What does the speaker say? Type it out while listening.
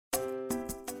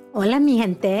Hola, mi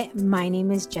gente. My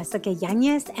name is Jessica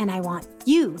Yanez, and I want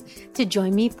you to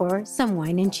join me for some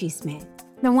Wine and Chisme.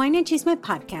 The Wine and Chisme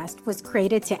podcast was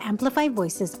created to amplify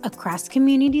voices across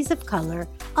communities of color,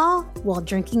 all while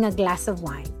drinking a glass of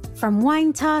wine. From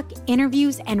wine talk,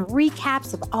 interviews, and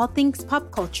recaps of all things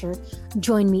pop culture,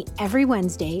 join me every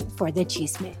Wednesday for the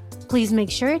Chisme. Please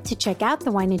make sure to check out the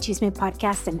Wine and Chisme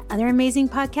podcast and other amazing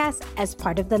podcasts as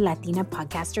part of the Latina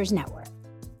Podcasters Network.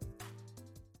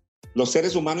 Los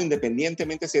seres humanos,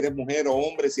 independientemente si eres mujer o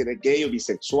hombre, si eres gay o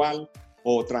bisexual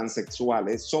o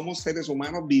transexual, somos seres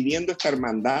humanos viviendo esta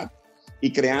hermandad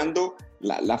y creando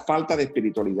la falta de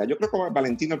espiritualidad. Yo creo que,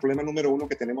 Valentina, el problema número uno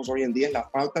que tenemos hoy en día es la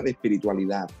falta de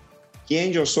espiritualidad.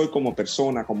 ¿Quién yo soy como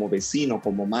persona, como vecino,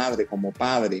 como madre, como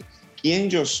padre? ¿Quién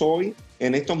yo soy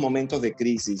en estos momentos de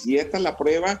crisis? Y esta es la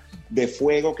prueba de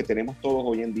fuego que tenemos todos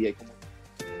hoy en día.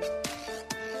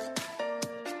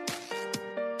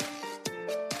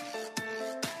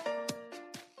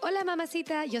 Hola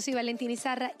mamacita, yo soy Valentina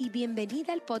Izarra y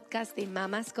bienvenida al podcast de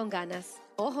Mamas con Ganas.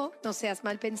 Ojo, no seas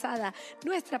mal pensada,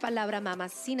 nuestra palabra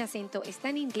mamas sin acento está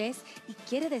en inglés y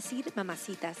quiere decir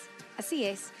mamacitas. Así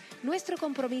es, nuestro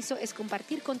compromiso es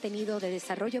compartir contenido de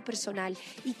desarrollo personal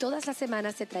y todas las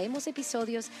semanas te traemos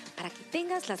episodios para que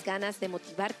tengas las ganas de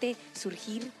motivarte,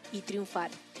 surgir y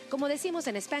triunfar. Como decimos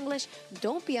en Spanglish,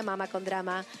 don't be a mama con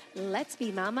drama, let's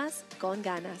be mamas con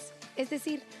ganas. Es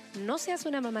decir, no seas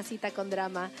una mamacita con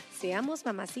drama, seamos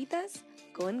mamacitas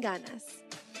con ganas.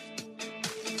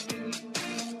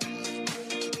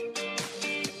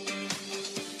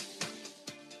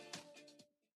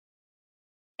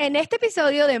 En este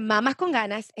episodio de Mamas con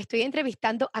Ganas, estoy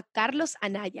entrevistando a Carlos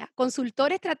Anaya,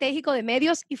 consultor estratégico de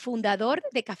medios y fundador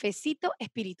de Cafecito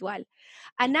Espiritual.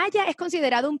 Anaya es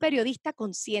considerado un periodista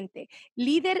consciente,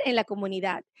 líder en la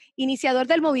comunidad, iniciador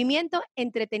del movimiento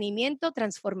Entretenimiento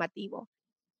transformativo.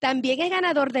 También es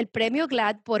ganador del Premio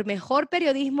GLAAD por Mejor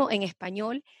Periodismo en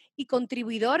Español y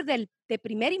contribuidor de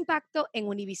Primer Impacto en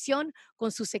Univisión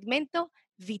con su segmento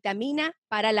Vitamina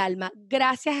para el Alma.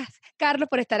 Gracias, Carlos,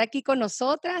 por estar aquí con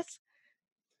nosotras.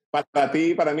 Para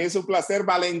ti, para mí es un placer.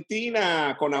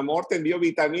 Valentina, con amor te envío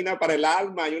vitamina para el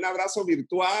alma y un abrazo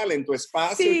virtual en tu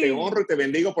espacio. Sí. Y te honro y te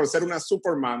bendigo por ser una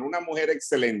superman, una mujer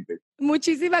excelente.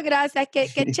 Muchísimas gracias.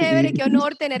 Qué chévere, qué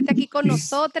honor tenerte aquí con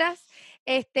nosotras.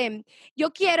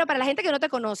 Yo quiero, para la gente que no te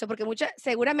conoce, porque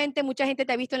seguramente mucha gente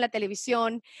te ha visto en la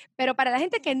televisión, pero para la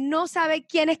gente que no sabe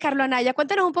quién es Carlos Anaya,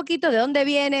 cuéntanos un poquito de dónde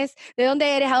vienes, de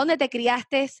dónde eres, a dónde te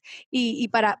criaste y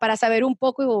para saber un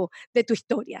poco de tu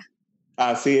historia.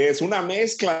 Así es, una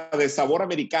mezcla de sabor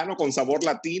americano con sabor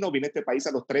latino. Vine a este país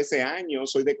a los 13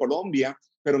 años, soy de Colombia,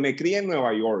 pero me crié en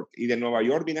Nueva York y de Nueva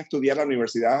York vine a estudiar a la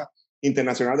Universidad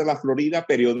Internacional de la Florida,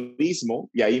 periodismo,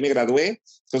 y ahí me gradué.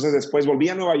 Entonces después volví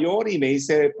a Nueva York y me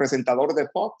hice presentador de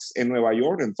Fox en Nueva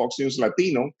York, en Fox News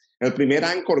Latino, el primer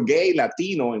anchor gay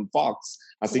latino en Fox.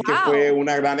 Así que fue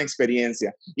una gran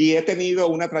experiencia. Y he tenido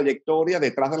una trayectoria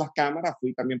detrás de las cámaras.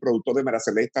 Fui también productor de María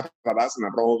Celeste Radaz en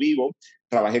Arrojo Vivo.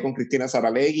 Trabajé con Cristina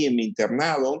Saralegui en mi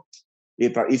internado.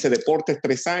 Hice deportes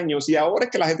 3 años. Y ahora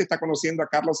es que la gente está conociendo a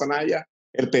Carlos Anaya,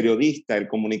 el periodista, el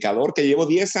comunicador, que llevo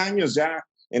 10 años ya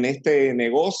en este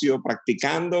negocio,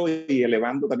 practicando y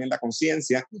elevando también la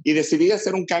conciencia. Y decidí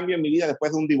hacer un cambio en mi vida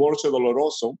después de un divorcio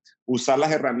doloroso, usar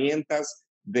las herramientas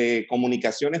de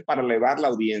comunicaciones para elevar la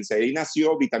audiencia. Y ahí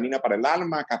nació Vitamina para el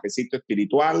Alma, Cafecito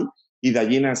Espiritual, y de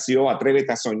allí nació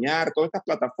Atrévete a Soñar, todas estas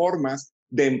plataformas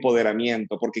de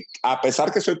empoderamiento, porque a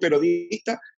pesar que soy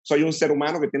periodista, soy un ser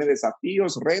humano que tiene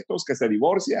desafíos, retos, que se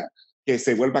divorcia, que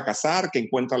se vuelve a casar, que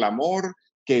encuentra el amor,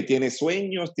 que tiene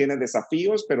sueños, tiene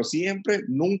desafíos, pero siempre,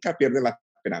 nunca pierde la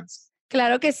esperanza.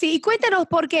 Claro que sí. Y cuéntanos,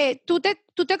 porque tú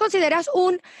te consideras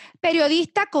un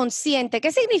periodista consciente.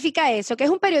 ¿Qué significa eso? ¿Qué es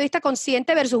un periodista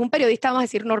consciente versus un periodista, vamos a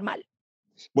decir, normal?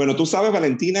 Bueno, tú sabes,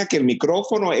 Valentina, que el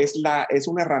micrófono es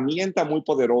una herramienta muy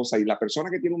poderosa y la persona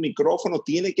que tiene un micrófono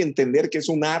tiene que entender que es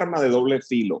un arma de doble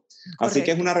filo. Correcto. Así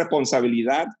que es una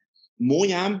responsabilidad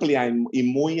muy amplia y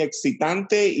muy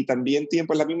excitante, y también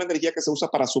tiempo es la misma energía que se usa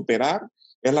para superar,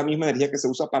 es la misma energía que se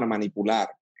usa para manipular.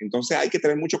 Entonces hay que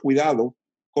tener mucho cuidado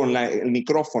con el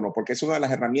micrófono, porque es una de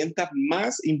las herramientas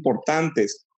más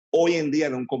importantes hoy en día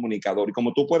de un comunicador. Y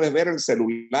como tú puedes ver, el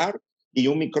celular y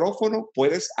un micrófono,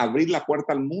 puedes abrir la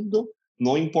puerta al mundo,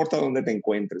 no importa dónde te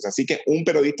encuentres. Así que un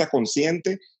periodista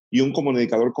consciente y un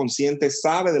comunicador consciente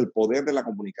sabe del poder de la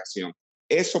comunicación.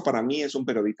 Eso para mí es un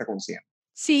periodista consciente.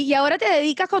 Sí, y ahora te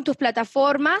dedicas con tus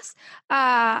plataformas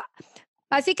a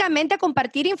básicamente a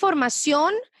compartir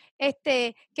información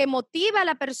que motiva a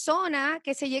la persona,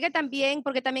 que se llegue también,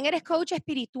 porque también eres coach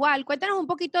espiritual. Cuéntanos un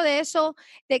poquito de eso,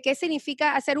 de qué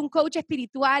significa hacer un coach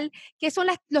espiritual, qué son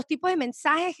los tipos de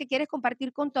mensajes que quieres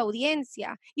compartir con tu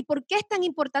audiencia y por qué es tan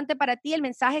importante para ti el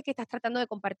mensaje que estás tratando de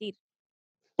compartir.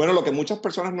 Bueno, lo que muchas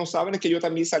personas no saben es que yo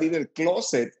también salí del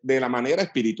closet de la manera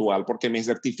espiritual, porque me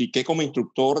certifiqué como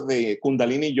instructor de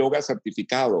Kundalini Yoga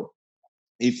certificado.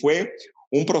 Y fue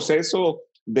un proceso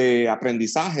de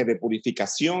aprendizaje, de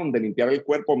purificación, de limpiar el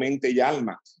cuerpo, mente y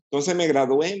alma. Entonces me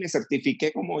gradué, me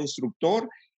certifiqué como instructor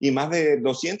y más de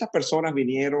 200 personas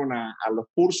vinieron a los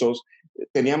cursos.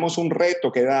 Teníamos un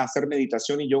reto que era hacer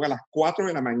meditación y yoga a las 4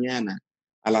 de la mañana,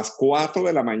 a las 4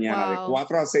 de la mañana, de Wow.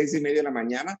 4 a 6 y media de la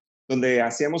mañana, donde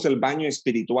hacíamos el baño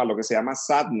espiritual, lo que se llama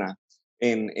sadhana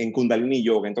en Kundalini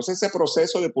Yoga. Entonces ese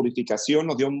proceso de purificación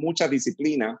nos dio mucha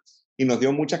disciplina y nos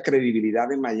dio mucha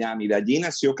credibilidad en Miami. De allí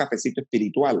nació Cafecito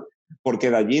Espiritual,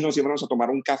 porque de allí nos íbamos a tomar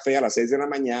un café a las 6 de la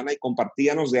mañana y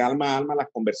compartíamos de alma a alma las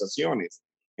conversaciones.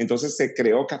 Entonces se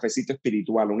creó Cafecito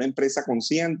Espiritual, una empresa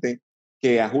consciente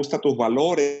que ajusta tus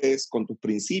valores con tus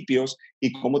principios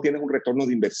y cómo tienes un retorno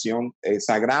de inversión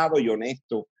sagrado y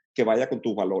honesto que vaya con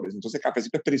tus valores. Entonces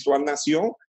Cafecito Espiritual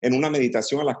nació en una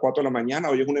meditación a las 4 de la mañana.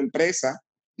 Hoy es una empresa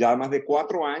ya más de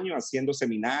 4 años haciendo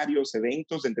seminarios,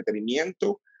 eventos de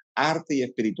entretenimiento, arte y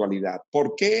espiritualidad.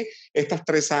 ¿Por qué estas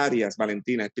tres áreas,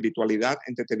 Valentina? Espiritualidad,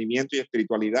 entretenimiento y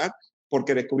espiritualidad.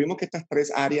 Porque descubrimos que estas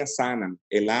tres áreas sanan.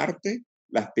 El arte,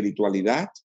 la espiritualidad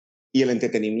y el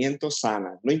entretenimiento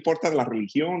sanan. No importa la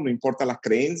religión, no importa las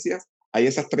creencias, hay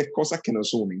esas tres cosas que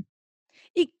nos unen.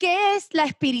 ¿Y qué es la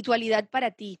espiritualidad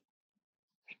para ti?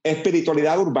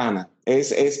 Espiritualidad urbana,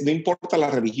 no importa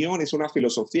la religión, es una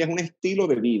filosofía, es un estilo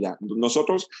de vida.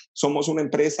 Nosotros somos una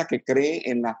empresa que cree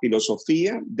en la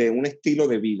filosofía de un estilo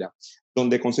de vida,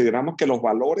 donde consideramos que los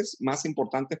valores más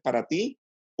importantes para ti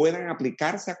puedan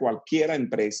aplicarse a cualquier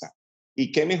empresa.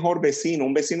 Y qué mejor vecino,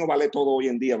 un vecino vale todo hoy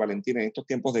en día, Valentina, en estos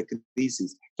tiempos de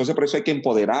crisis. Entonces, por eso hay que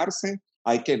empoderarse,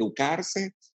 hay que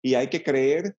educarse y hay que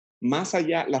creer más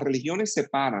allá. Las religiones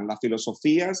separan, las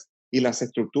filosofías y las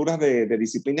estructuras de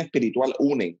disciplina espiritual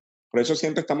unen. Por eso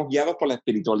siempre estamos guiados por la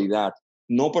espiritualidad,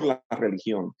 no por la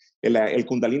religión. El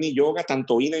Kundalini Yoga,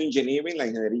 tanto Inner Engineering, la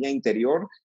ingeniería interior,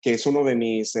 que es uno de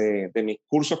mis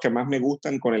cursos que más me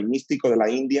gustan con el místico de la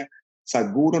India,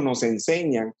 Sadhguru, nos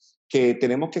enseñan que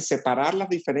tenemos que separar las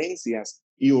diferencias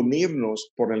y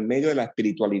unirnos por el medio de la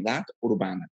espiritualidad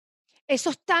urbana. Eso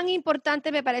es tan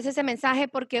importante, me parece ese mensaje,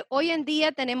 porque hoy en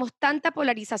día tenemos tanta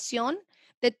polarización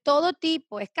de todo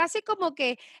tipo. Es casi como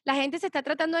que la gente se está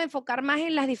tratando de enfocar más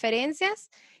en las diferencias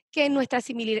que en nuestras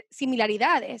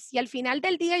similaridades. Y al final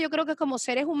del día, yo creo que como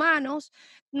seres humanos,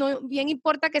 no bien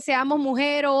importa que seamos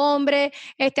mujer o hombre,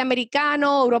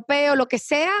 americano, europeo, lo que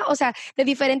sea, o sea, de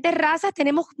diferentes razas,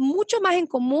 tenemos mucho más en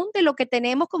común de lo que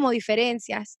tenemos como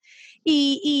diferencias.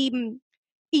 Y,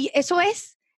 y eso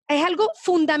es algo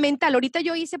fundamental. Ahorita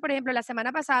yo hice, por ejemplo, la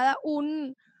semana pasada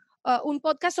un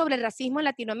podcast sobre el racismo en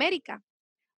Latinoamérica,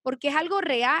 porque es algo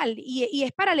real y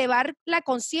es para elevar la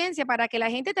conciencia, para que la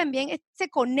gente también se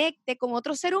conecte con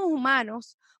otros seres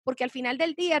humanos, porque al final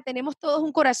del día tenemos todos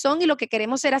un corazón y lo que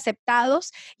queremos es ser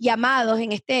aceptados y amados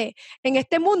en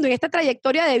este mundo, en esta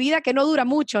trayectoria de vida que no dura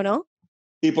mucho, ¿no?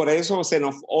 Y por eso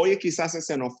hoy quizás es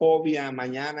xenofobia,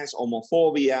 mañana es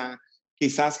homofobia,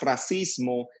 quizás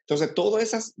racismo. Entonces, todas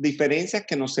esas diferencias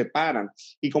que nos separan.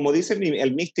 Y como dice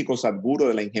el místico Sadhguru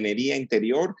de la ingeniería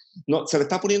interior, no, se le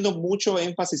está poniendo mucho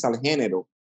énfasis al género,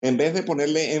 en vez de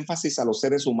ponerle énfasis a los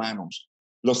seres humanos.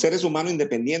 Los seres humanos,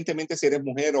 independientemente si eres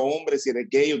mujer o hombre, si eres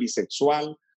gay o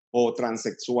bisexual o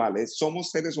transexual,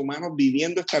 somos seres humanos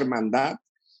viviendo esta hermandad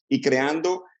y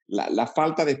creando la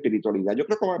falta de espiritualidad. Yo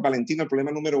creo que, Valentina, el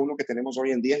problema número uno que tenemos hoy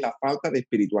en día es la falta de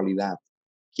espiritualidad.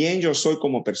 ¿Quién yo soy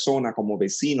como persona, como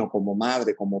vecino, como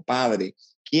madre, como padre?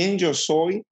 ¿Quién yo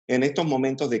soy en estos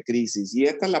momentos de crisis? Y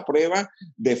esta es la prueba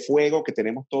de fuego que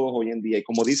tenemos todos hoy en día. Y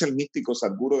como dice el místico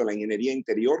Sadhguru de la ingeniería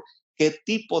interior, ¿qué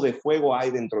tipo de fuego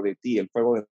hay dentro de ti? El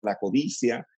fuego de la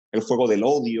codicia, el fuego del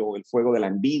odio, el fuego de la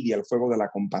envidia, el fuego de la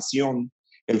compasión,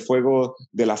 el fuego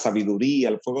de la sabiduría,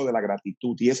 el fuego de la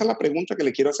gratitud. Y esa es la pregunta que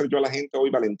le quiero hacer yo a la gente hoy,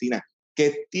 Valentina.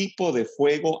 ¿Qué tipo de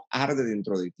fuego arde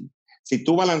dentro de ti? Si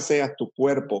tú balanceas tu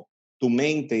cuerpo, tu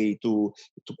mente y tu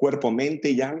cuerpo,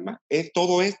 mente y alma,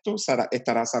 todo esto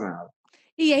estará sanado.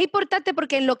 Y es importante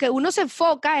porque en lo que uno se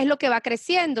enfoca es lo que va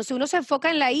creciendo. Si uno se enfoca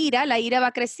en la ira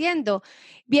va creciendo.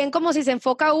 Bien como si se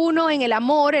enfoca uno en el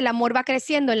amor va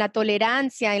creciendo, en la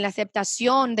tolerancia, en la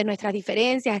aceptación de nuestras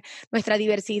diferencias, nuestra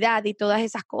diversidad y todas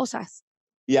esas cosas.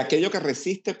 Y aquello que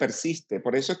resiste, persiste.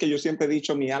 Por eso es que yo siempre he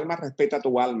dicho, mi alma respeta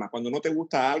tu alma. Cuando no te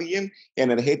gusta a alguien,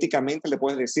 energéticamente le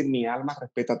puedes decir, mi alma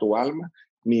respeta tu alma,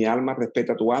 mi alma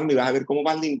respeta tu alma, y vas a ver cómo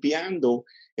vas limpiando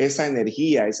esa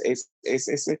energía. El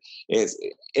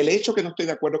hecho que no estoy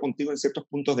de acuerdo contigo en ciertos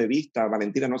puntos de vista,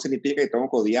 Valentina, no significa que tengo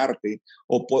que odiarte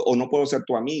o no puedo ser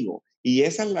tu amigo. Y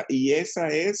esa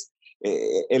es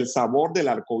el sabor del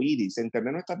arco iris,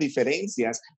 entender nuestras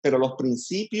diferencias, pero los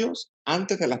principios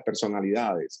antes de las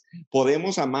personalidades.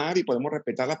 Podemos amar y podemos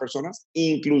respetar a las personas,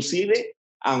 inclusive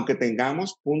aunque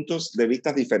tengamos puntos de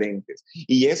vista diferentes.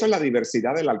 Y eso es la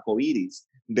diversidad del arco iris,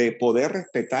 de poder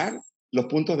respetar los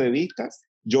puntos de vista.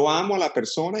 Yo amo a la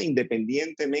persona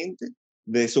independientemente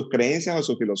de sus creencias o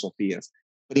sus filosofías.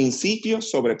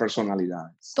 Principios sobre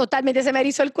personalidades. Totalmente, se me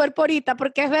erizó el cuerpo ahorita,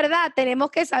 porque es verdad,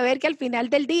 tenemos que saber que al final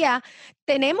del día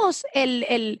tenemos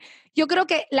yo creo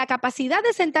que la capacidad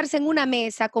de sentarse en una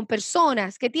mesa con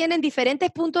personas que tienen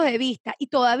diferentes puntos de vista y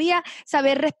todavía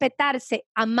saber respetarse,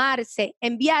 amarse,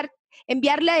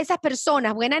 enviarle a esas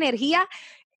personas buena energía,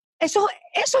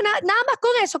 nada más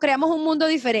con eso creamos un mundo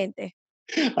diferente.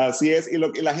 Así es, y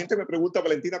la gente me pregunta,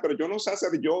 Valentina, pero yo no sé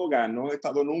hacer yoga, no he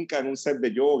estado nunca en un set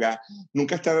de yoga,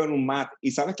 nunca he estado en un mat.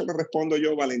 ¿Y sabes qué le respondo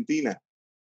yo, Valentina?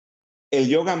 El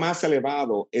yoga más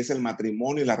elevado es el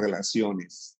matrimonio y las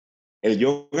relaciones. El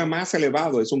yoga más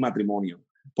elevado es un matrimonio,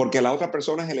 porque la otra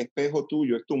persona es el espejo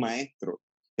tuyo, es tu maestro.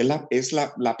 Es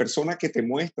la persona que te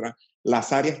muestra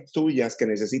las áreas tuyas que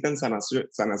necesitan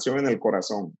sanación en el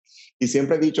corazón. Y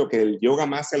siempre he dicho que el yoga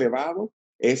más elevado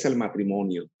es el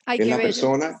matrimonio. Ay, Es qué la bello.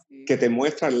 persona que te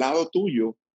muestra al lado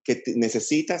tuyo que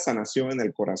necesita sanación en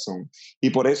el corazón. Y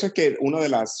por eso es que una de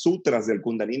las sutras del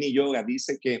Kundalini Yoga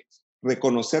dice que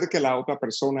reconocer que la otra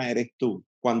persona eres tú.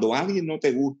 Cuando alguien no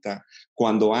te gusta,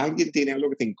 cuando alguien tiene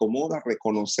algo que te incomoda,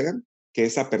 reconocer que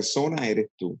esa persona eres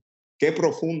tú. Qué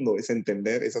profundo es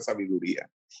entender esa sabiduría.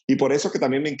 Y por eso que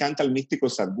también me encanta el místico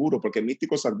Sadhguru, porque el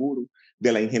místico Sadhguru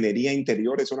de la ingeniería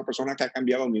interior es una persona que ha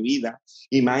cambiado mi vida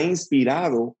y me ha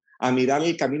inspirado a mirar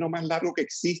el camino más largo que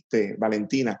existe,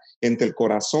 Valentina. Entre el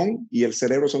corazón y el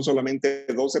cerebro son solamente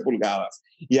 12 pulgadas.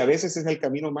 Y a veces es el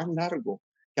camino más largo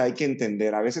que hay que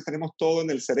entender. A veces tenemos todo en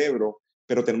el cerebro,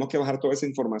 pero tenemos que bajar toda esa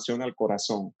información al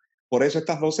corazón. Por eso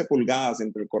estas 12 pulgadas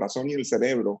entre el corazón y el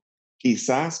cerebro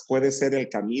quizás puede ser el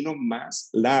camino más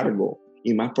largo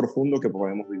y más profundo que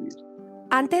podemos vivir.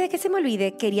 Antes de que se me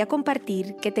olvide, quería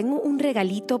compartir que tengo un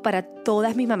regalito para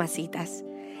todas mis mamacitas.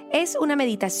 Es una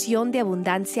meditación de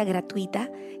abundancia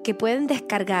gratuita que pueden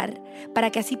descargar para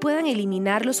que así puedan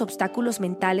eliminar los obstáculos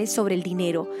mentales sobre el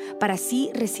dinero, para así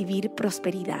recibir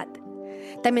prosperidad.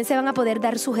 También se van a poder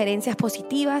dar sugerencias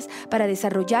positivas para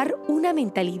desarrollar una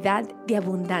mentalidad de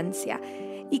abundancia.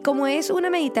 Y como es una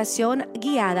meditación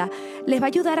guiada, les va a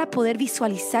ayudar a poder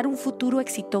visualizar un futuro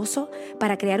exitoso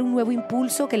para crear un nuevo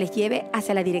impulso que les lleve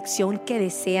hacia la dirección que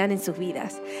desean en sus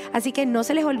vidas. Así que no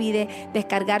se les olvide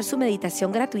descargar su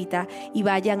meditación gratuita y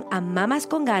vayan a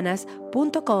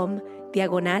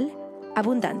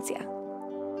mamasconganas.com/abundancia.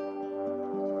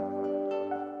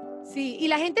 Sí, y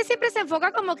la gente siempre se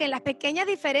enfoca como que en las pequeñas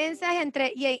diferencias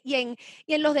y en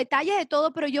los detalles de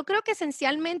todo, pero yo creo que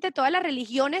esencialmente todas las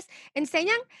religiones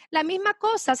enseñan la misma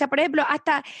cosa. O sea, por ejemplo,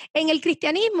 hasta en el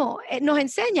cristianismo nos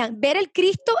enseñan ver el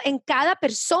Cristo en cada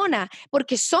persona,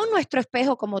 porque son nuestro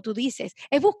espejo, como tú dices.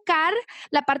 Es buscar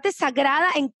la parte sagrada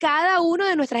en cada uno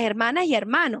de nuestras hermanas y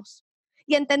hermanos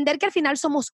y entender que al final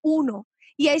somos uno.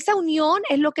 Y esa unión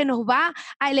es lo que nos va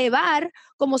a elevar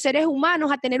como seres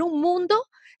humanos a tener un mundo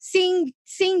sin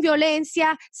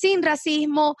violencia, sin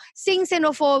racismo, sin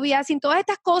xenofobia, sin todas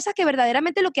estas cosas que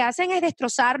verdaderamente lo que hacen es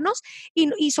destrozarnos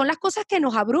y son las cosas que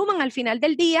nos abruman al final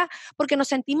del día porque nos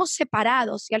sentimos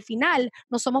separados y al final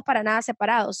no somos para nada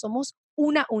separados, somos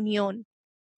una unión.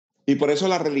 Y por eso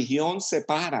la religión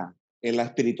separa, en la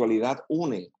espiritualidad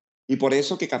une. Y por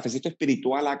eso que Cafecito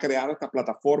Espiritual ha creado estas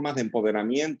plataformas de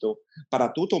empoderamiento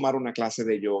para tú tomar una clase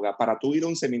de yoga, para tú ir a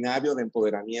un seminario de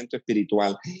empoderamiento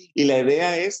espiritual. Y la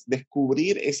idea es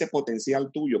descubrir ese potencial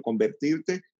tuyo,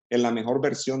 convertirte en la mejor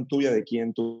versión tuya de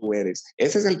quien tú eres.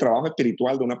 Ese es el trabajo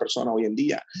espiritual de una persona hoy en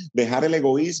día, dejar el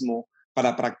egoísmo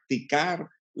para practicar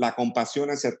la compasión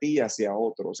hacia ti y hacia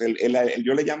otros.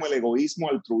 Yo le llamo el egoísmo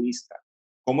altruista.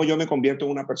 Cómo yo me convierto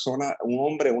en una persona, un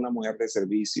hombre o una mujer de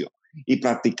servicio y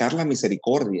practicar la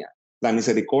misericordia. La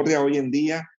misericordia hoy en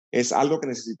día es algo que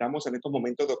necesitamos en estos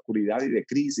momentos de oscuridad y de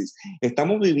crisis.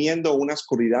 Estamos viviendo una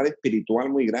oscuridad espiritual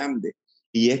muy grande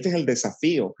y este es el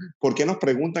desafío. ¿Por qué nos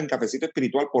preguntan Cafecito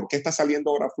Espiritual? ¿Por qué está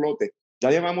saliendo ahora a flote? Ya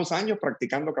llevamos años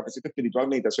practicando Cafecito Espiritual,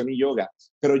 meditación y yoga,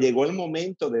 pero llegó el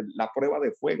momento de la prueba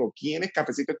de fuego. ¿Quién es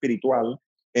Cafecito Espiritual?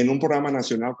 en un programa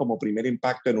nacional como Primer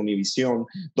Impacto en Univisión,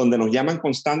 donde nos llaman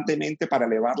constantemente para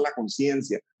elevar la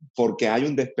conciencia, porque hay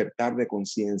un despertar de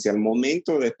conciencia. El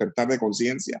momento de despertar de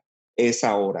conciencia es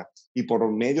ahora. Y por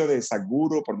medio de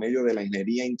Sadhguru, por medio de la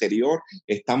ingeniería interior,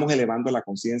 estamos elevando la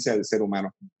conciencia del ser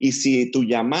humano. Y si tu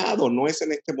llamado no es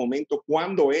en este momento,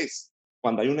 ¿cuándo es?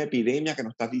 Cuando hay una epidemia que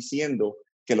nos está diciendo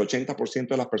que el 80%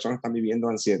 de las personas están viviendo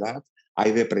ansiedad,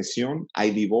 hay depresión,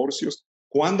 hay divorcios.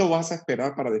 ¿Cuándo vas a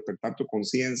esperar para despertar tu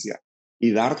conciencia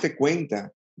y darte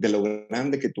cuenta de lo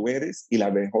grande que tú eres y la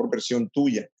mejor versión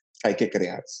tuya que hay que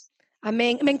crearse?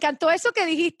 Amén. Me encantó eso que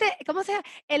dijiste, ¿cómo se llama?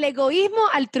 El egoísmo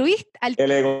altruista.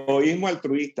 El egoísmo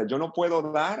altruista. Yo no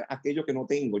puedo dar aquello que no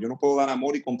tengo. Yo no puedo dar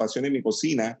amor y compasión en mi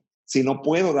cocina si no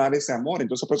puedo dar ese amor.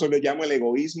 Entonces, por eso le llamo el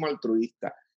egoísmo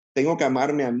altruista. Tengo que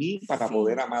amarme a mí para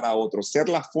poder amar a otros. Ser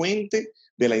la fuente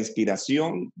de la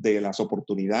inspiración, de las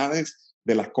oportunidades,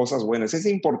 de las cosas buenas. Es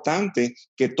importante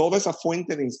que toda esa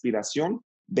fuente de inspiración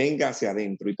venga hacia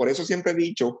adentro. Y por eso siempre he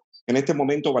dicho, en este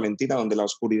momento, Valentina, donde la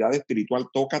oscuridad espiritual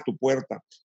toca tu puerta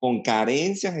con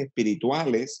carencias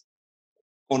espirituales,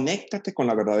 conéctate con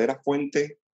la verdadera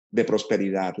fuente de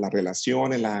prosperidad, las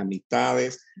relaciones, las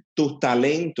amistades, tus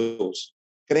talentos.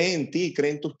 Cree en ti,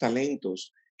 cree en tus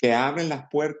talentos que abren las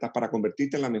puertas para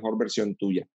convertirte en la mejor versión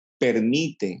tuya.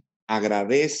 Permite,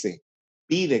 agradece,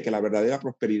 pide que la verdadera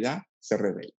prosperidad se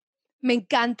revele. Me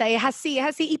encanta, es así, es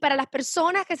así. Y para las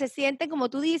personas que se sienten, como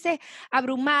tú dices,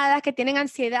 abrumadas, que tienen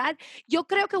ansiedad, yo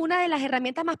creo que una de las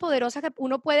herramientas más poderosas que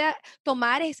uno puede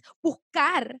tomar es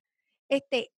buscar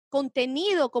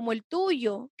contenido como el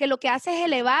tuyo, que lo que hace es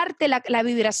elevarte la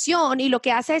vibración y lo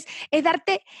que hace es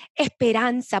darte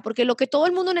esperanza, porque lo que todo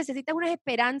el mundo necesita es una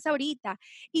esperanza ahorita.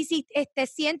 Y si te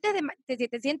sientes,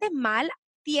 te sientes mal,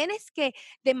 tienes que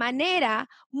de manera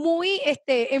muy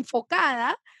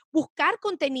enfocada buscar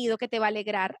contenido que te va a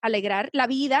alegrar la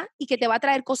vida y que te va a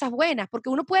traer cosas buenas, porque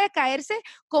uno puede caerse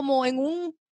como en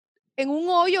un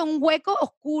hoyo, en un hueco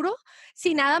oscuro,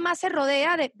 si nada más se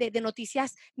rodea de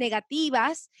noticias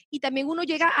negativas, y también uno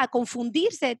llega a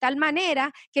confundirse de tal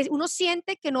manera que uno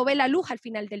siente que no ve la luz al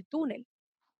final del túnel.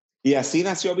 Y así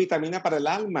nació Vitamina para el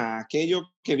Alma.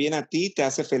 Aquello que viene a ti te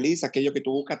hace feliz, aquello que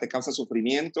tú buscas te causa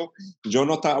sufrimiento. Yo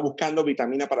no estaba buscando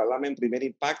Vitamina para el Alma en Primer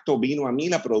Impacto, vino a mí,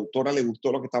 la productora le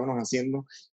gustó lo que estábamos haciendo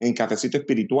en Cafecito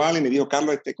Espiritual y me dijo,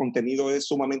 Carlos, este contenido es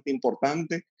sumamente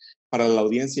importante para la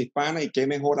audiencia hispana y qué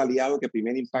mejor aliado que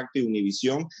Primer Impacto y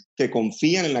Univisión, que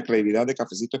confían en la credibilidad de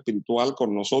Cafecito Espiritual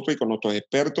con nosotros y con nuestros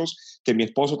expertos, que mi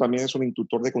esposo también es un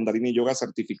instructor de Kundalini Yoga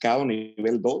certificado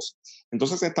nivel 2.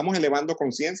 Entonces estamos elevando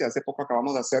conciencia. Hace poco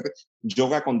acabamos de hacer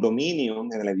yoga condominio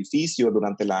en el edificio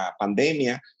durante la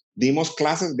pandemia. Dimos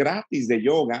clases gratis de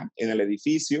yoga en el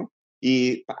edificio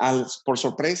y por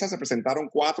sorpresa se presentaron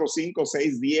 4, 5,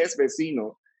 6, 10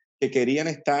 vecinos que querían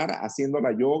estar haciendo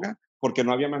la yoga porque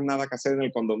no había más nada que hacer en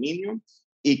el condominio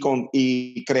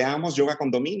y creamos yoga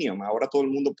condominio. Ahora todo el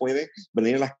mundo puede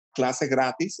venir a las clases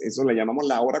gratis, eso le llamamos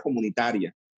la hora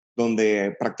comunitaria,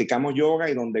 donde practicamos yoga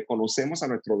y donde conocemos a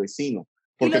nuestro vecino.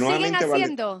 Y Porque lo siguen nuevamente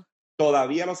haciendo.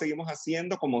 todavía lo seguimos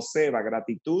haciendo como Seba,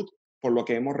 gratitud por lo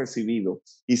que hemos recibido.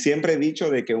 Y siempre he dicho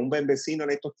de que un buen vecino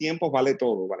en estos tiempos vale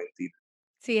todo, Valentina.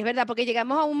 Sí, es verdad, porque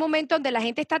llegamos a un momento donde la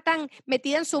gente está tan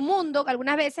metida en su mundo que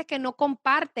algunas veces que no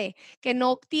comparte, que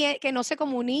no se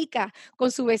comunica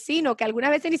con su vecino, que algunas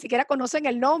veces ni siquiera conocen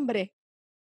el nombre.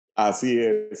 Así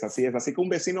es, así es. Así que un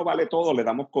vecino vale todo. Le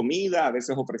damos comida, a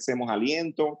veces ofrecemos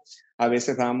aliento, a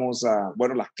veces damos,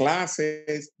 bueno, las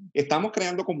clases. Estamos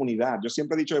creando comunidad. Yo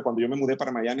siempre he dicho que cuando yo me mudé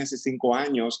para Miami hace 5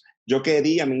 años, yo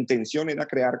quería, mi intención era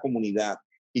crear comunidad.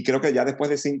 Y creo que ya después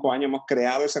de 5 años hemos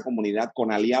creado esa comunidad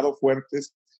con aliados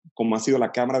fuertes, como ha sido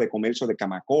la Cámara de Comercio de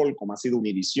Camacol, como ha sido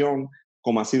Univisión,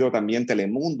 como ha sido también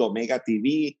Telemundo, Mega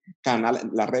TV,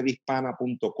 la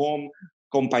redhispana.com,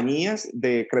 compañías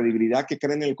de credibilidad que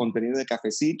creen en el contenido de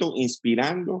Cafecito,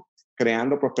 inspirando,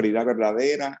 creando prosperidad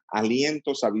verdadera,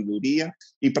 aliento, sabiduría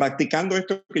y practicando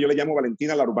esto que yo le llamo,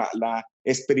 Valentina, la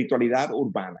espiritualidad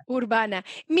urbana. Urbana.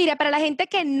 Mira, para la gente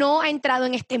que no ha entrado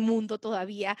en este mundo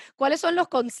todavía, ¿cuáles son los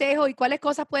consejos y cuáles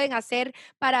cosas pueden hacer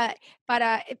para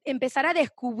empezar a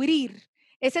descubrir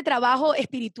ese trabajo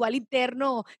espiritual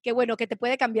interno que, bueno, que te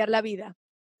puede cambiar la vida?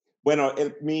 Bueno,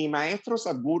 mi maestro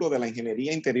Sadhguru de la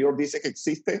ingeniería interior dice que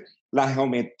existe la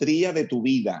geometría de tu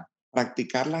vida,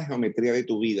 practicar la geometría de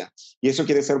tu vida. Y eso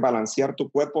quiere decir balancear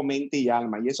tu cuerpo, mente y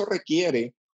alma. Y eso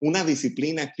requiere una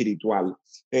disciplina espiritual.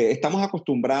 Estamos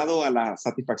acostumbrados a la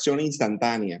satisfacción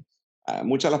instantánea.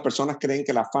 Muchas de las personas creen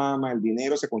que la fama, el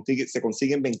dinero se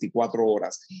consigue en 24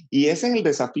 horas. Y ese es el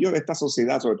desafío de esta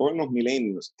sociedad, sobre todo en los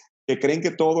milenios, que creen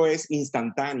que todo es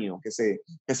instantáneo, que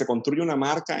se construye una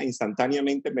marca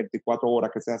instantáneamente en 24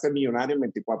 horas, que se hace millonario en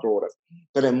 24 horas.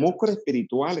 Pero el músculo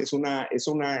espiritual es una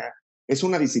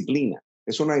disciplina.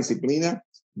 Es una disciplina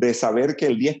de saber que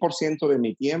el 10% de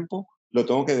mi tiempo lo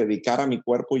tengo que dedicar a mi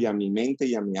cuerpo y a mi mente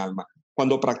y a mi alma.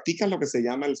 Cuando practicas lo que se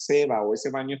llama el seva o ese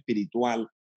baño espiritual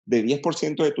de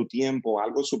 10% de tu tiempo,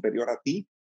 algo superior a ti,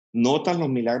 notas los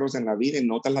milagros en la vida y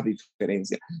notas la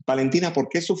diferencia. Valentina, ¿por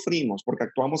qué sufrimos? Porque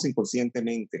actuamos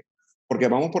inconscientemente, porque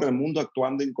vamos por el mundo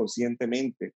actuando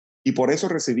inconscientemente y por eso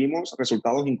recibimos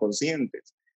resultados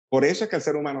inconscientes. Por eso es que el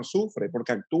ser humano sufre,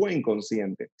 porque actúa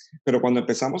inconsciente. Pero cuando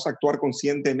empezamos a actuar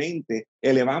conscientemente,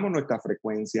 elevamos nuestra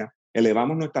frecuencia,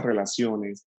 elevamos nuestras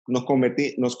relaciones, nos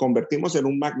convertimos en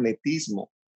un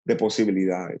magnetismo de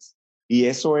posibilidades. Y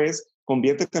eso es,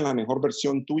 conviértete en la mejor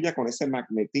versión tuya con ese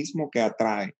magnetismo que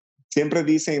atrae. Siempre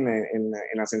dicen en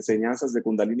las enseñanzas de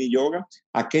Kundalini Yoga,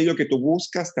 aquello que tú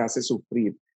buscas te hace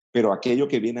sufrir, pero aquello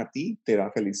que viene a ti te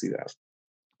da felicidad.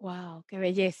 Wow, qué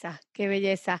belleza, qué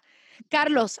belleza.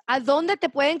 Carlos, ¿a dónde te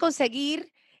pueden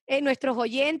conseguir nuestros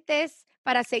oyentes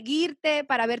para seguirte,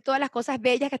 para ver todas las cosas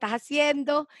bellas que estás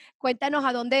haciendo? Cuéntanos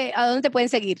a dónde te pueden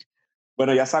seguir.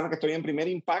 Bueno, ya saben que estoy en Primer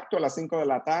Impacto a las 5 de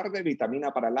la tarde,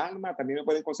 vitamina para el alma. También me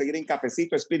pueden conseguir en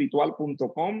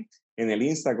cafecitoespiritual.com, en el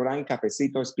Instagram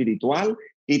Cafecito Espiritual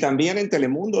y también en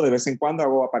Telemundo. De vez en cuando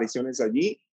hago apariciones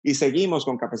allí y seguimos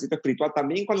con Cafecito Espiritual,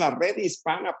 también con la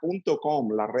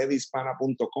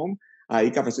redhispana.com.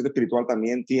 Ahí Cafecito Espiritual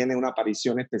también tiene una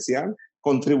aparición especial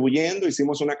contribuyendo.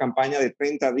 Hicimos una campaña de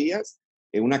 30 días,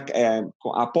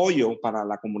 apoyo para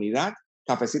la comunidad.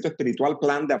 Cafecito Espiritual,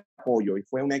 plan de apoyo, y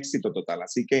fue un éxito total.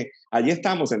 Así que allí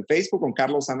estamos en Facebook con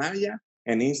Carlos Anaya,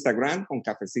 en Instagram con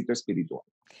Cafecito Espiritual.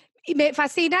 Y me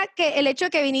fascina que el hecho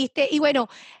de que viniste, y bueno,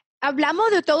 hablamos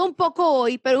de todo un poco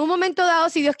hoy, pero en un momento dado,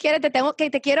 si Dios quiere,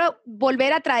 te quiero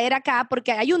volver a traer acá,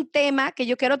 porque hay un tema que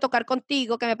yo quiero tocar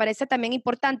contigo, que me parece también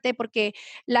importante, porque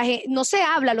no se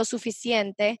habla lo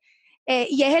suficiente.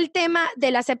 Y es el tema de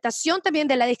la aceptación también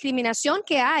de la discriminación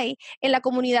que hay en la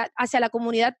comunidad, hacia la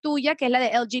comunidad tuya, que es la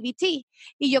de LGBT.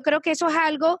 Y yo creo que eso es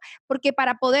algo, porque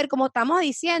para poder, como estamos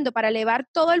diciendo, para elevar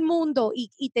todo el mundo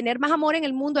y tener más amor en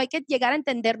el mundo, hay que llegar a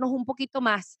entendernos un poquito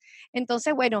más.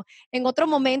 Entonces, bueno, en otro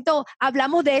momento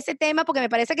hablamos de ese tema, porque me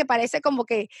parece como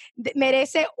que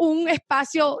merece un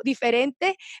espacio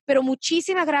diferente, pero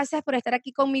muchísimas gracias por estar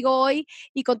aquí conmigo hoy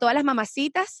y con todas las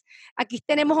mamacitas. Aquí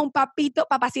tenemos a un papacito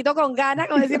con ganas,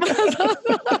 como decimos nosotros.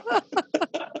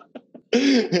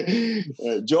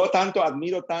 Yo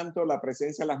admiro tanto la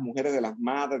presencia de las mujeres, de las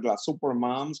madres, de las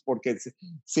supermoms, porque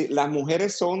las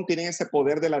mujeres tienen ese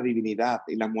poder de la divinidad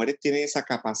y las mujeres tienen esa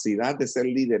capacidad de ser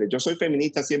líderes. Yo soy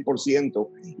feminista 100%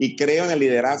 y creo en el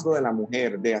liderazgo de la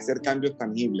mujer, de hacer cambios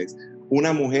tangibles.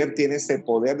 Una mujer tiene ese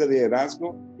poder de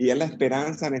liderazgo y es la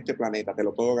esperanza en este planeta, te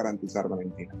lo puedo garantizar,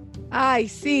 Valentina. Ay,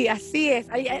 sí, así es.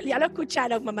 Ya lo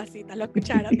escucharon, mamacitas, lo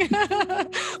escucharon.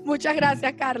 Muchas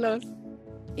gracias, Carlos.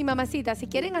 Y mamacitas, si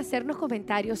quieren hacernos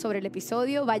comentarios sobre el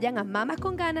episodio, vayan a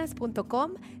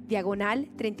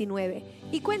mamasconganas.com/39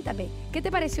 y cuéntame, ¿qué te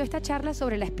pareció esta charla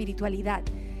sobre la espiritualidad?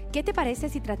 ¿Qué te parece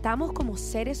si tratamos como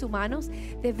seres humanos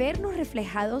de vernos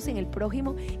reflejados en el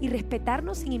prójimo y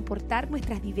respetarnos sin importar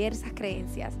nuestras diversas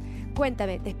creencias?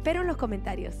 Cuéntame, te espero en los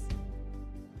comentarios.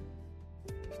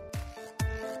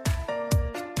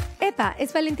 Epa,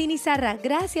 es Valentina Izarra.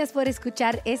 Gracias por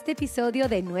escuchar este episodio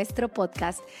de nuestro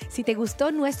podcast. Si te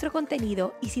gustó nuestro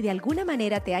contenido y si de alguna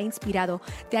manera te ha inspirado,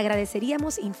 te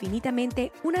agradeceríamos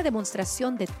infinitamente una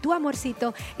demostración de tu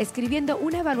amorcito escribiendo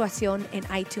una evaluación en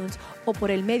iTunes o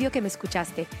por el medio que me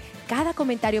escuchaste. Cada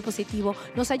comentario positivo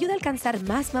nos ayuda a alcanzar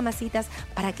más mamacitas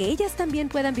para que ellas también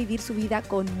puedan vivir su vida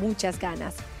con muchas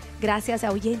ganas. Gracias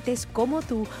a oyentes como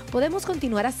tú, podemos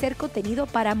continuar a hacer contenido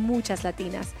para muchas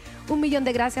latinas. 1,000,000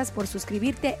 de gracias por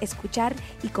suscribirte, escuchar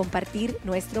y compartir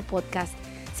nuestro podcast.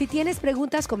 Si tienes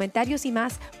preguntas, comentarios y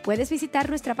más, puedes visitar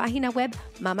nuestra página web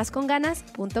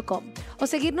mamasconganas.com o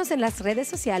seguirnos en las redes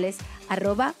sociales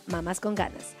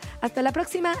 @mamasconganas. Hasta la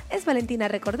próxima, es Valentina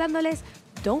recordándoles,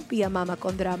 don't be a mama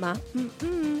con drama.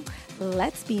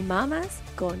 Let's be mamas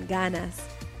con ganas.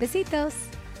 Besitos.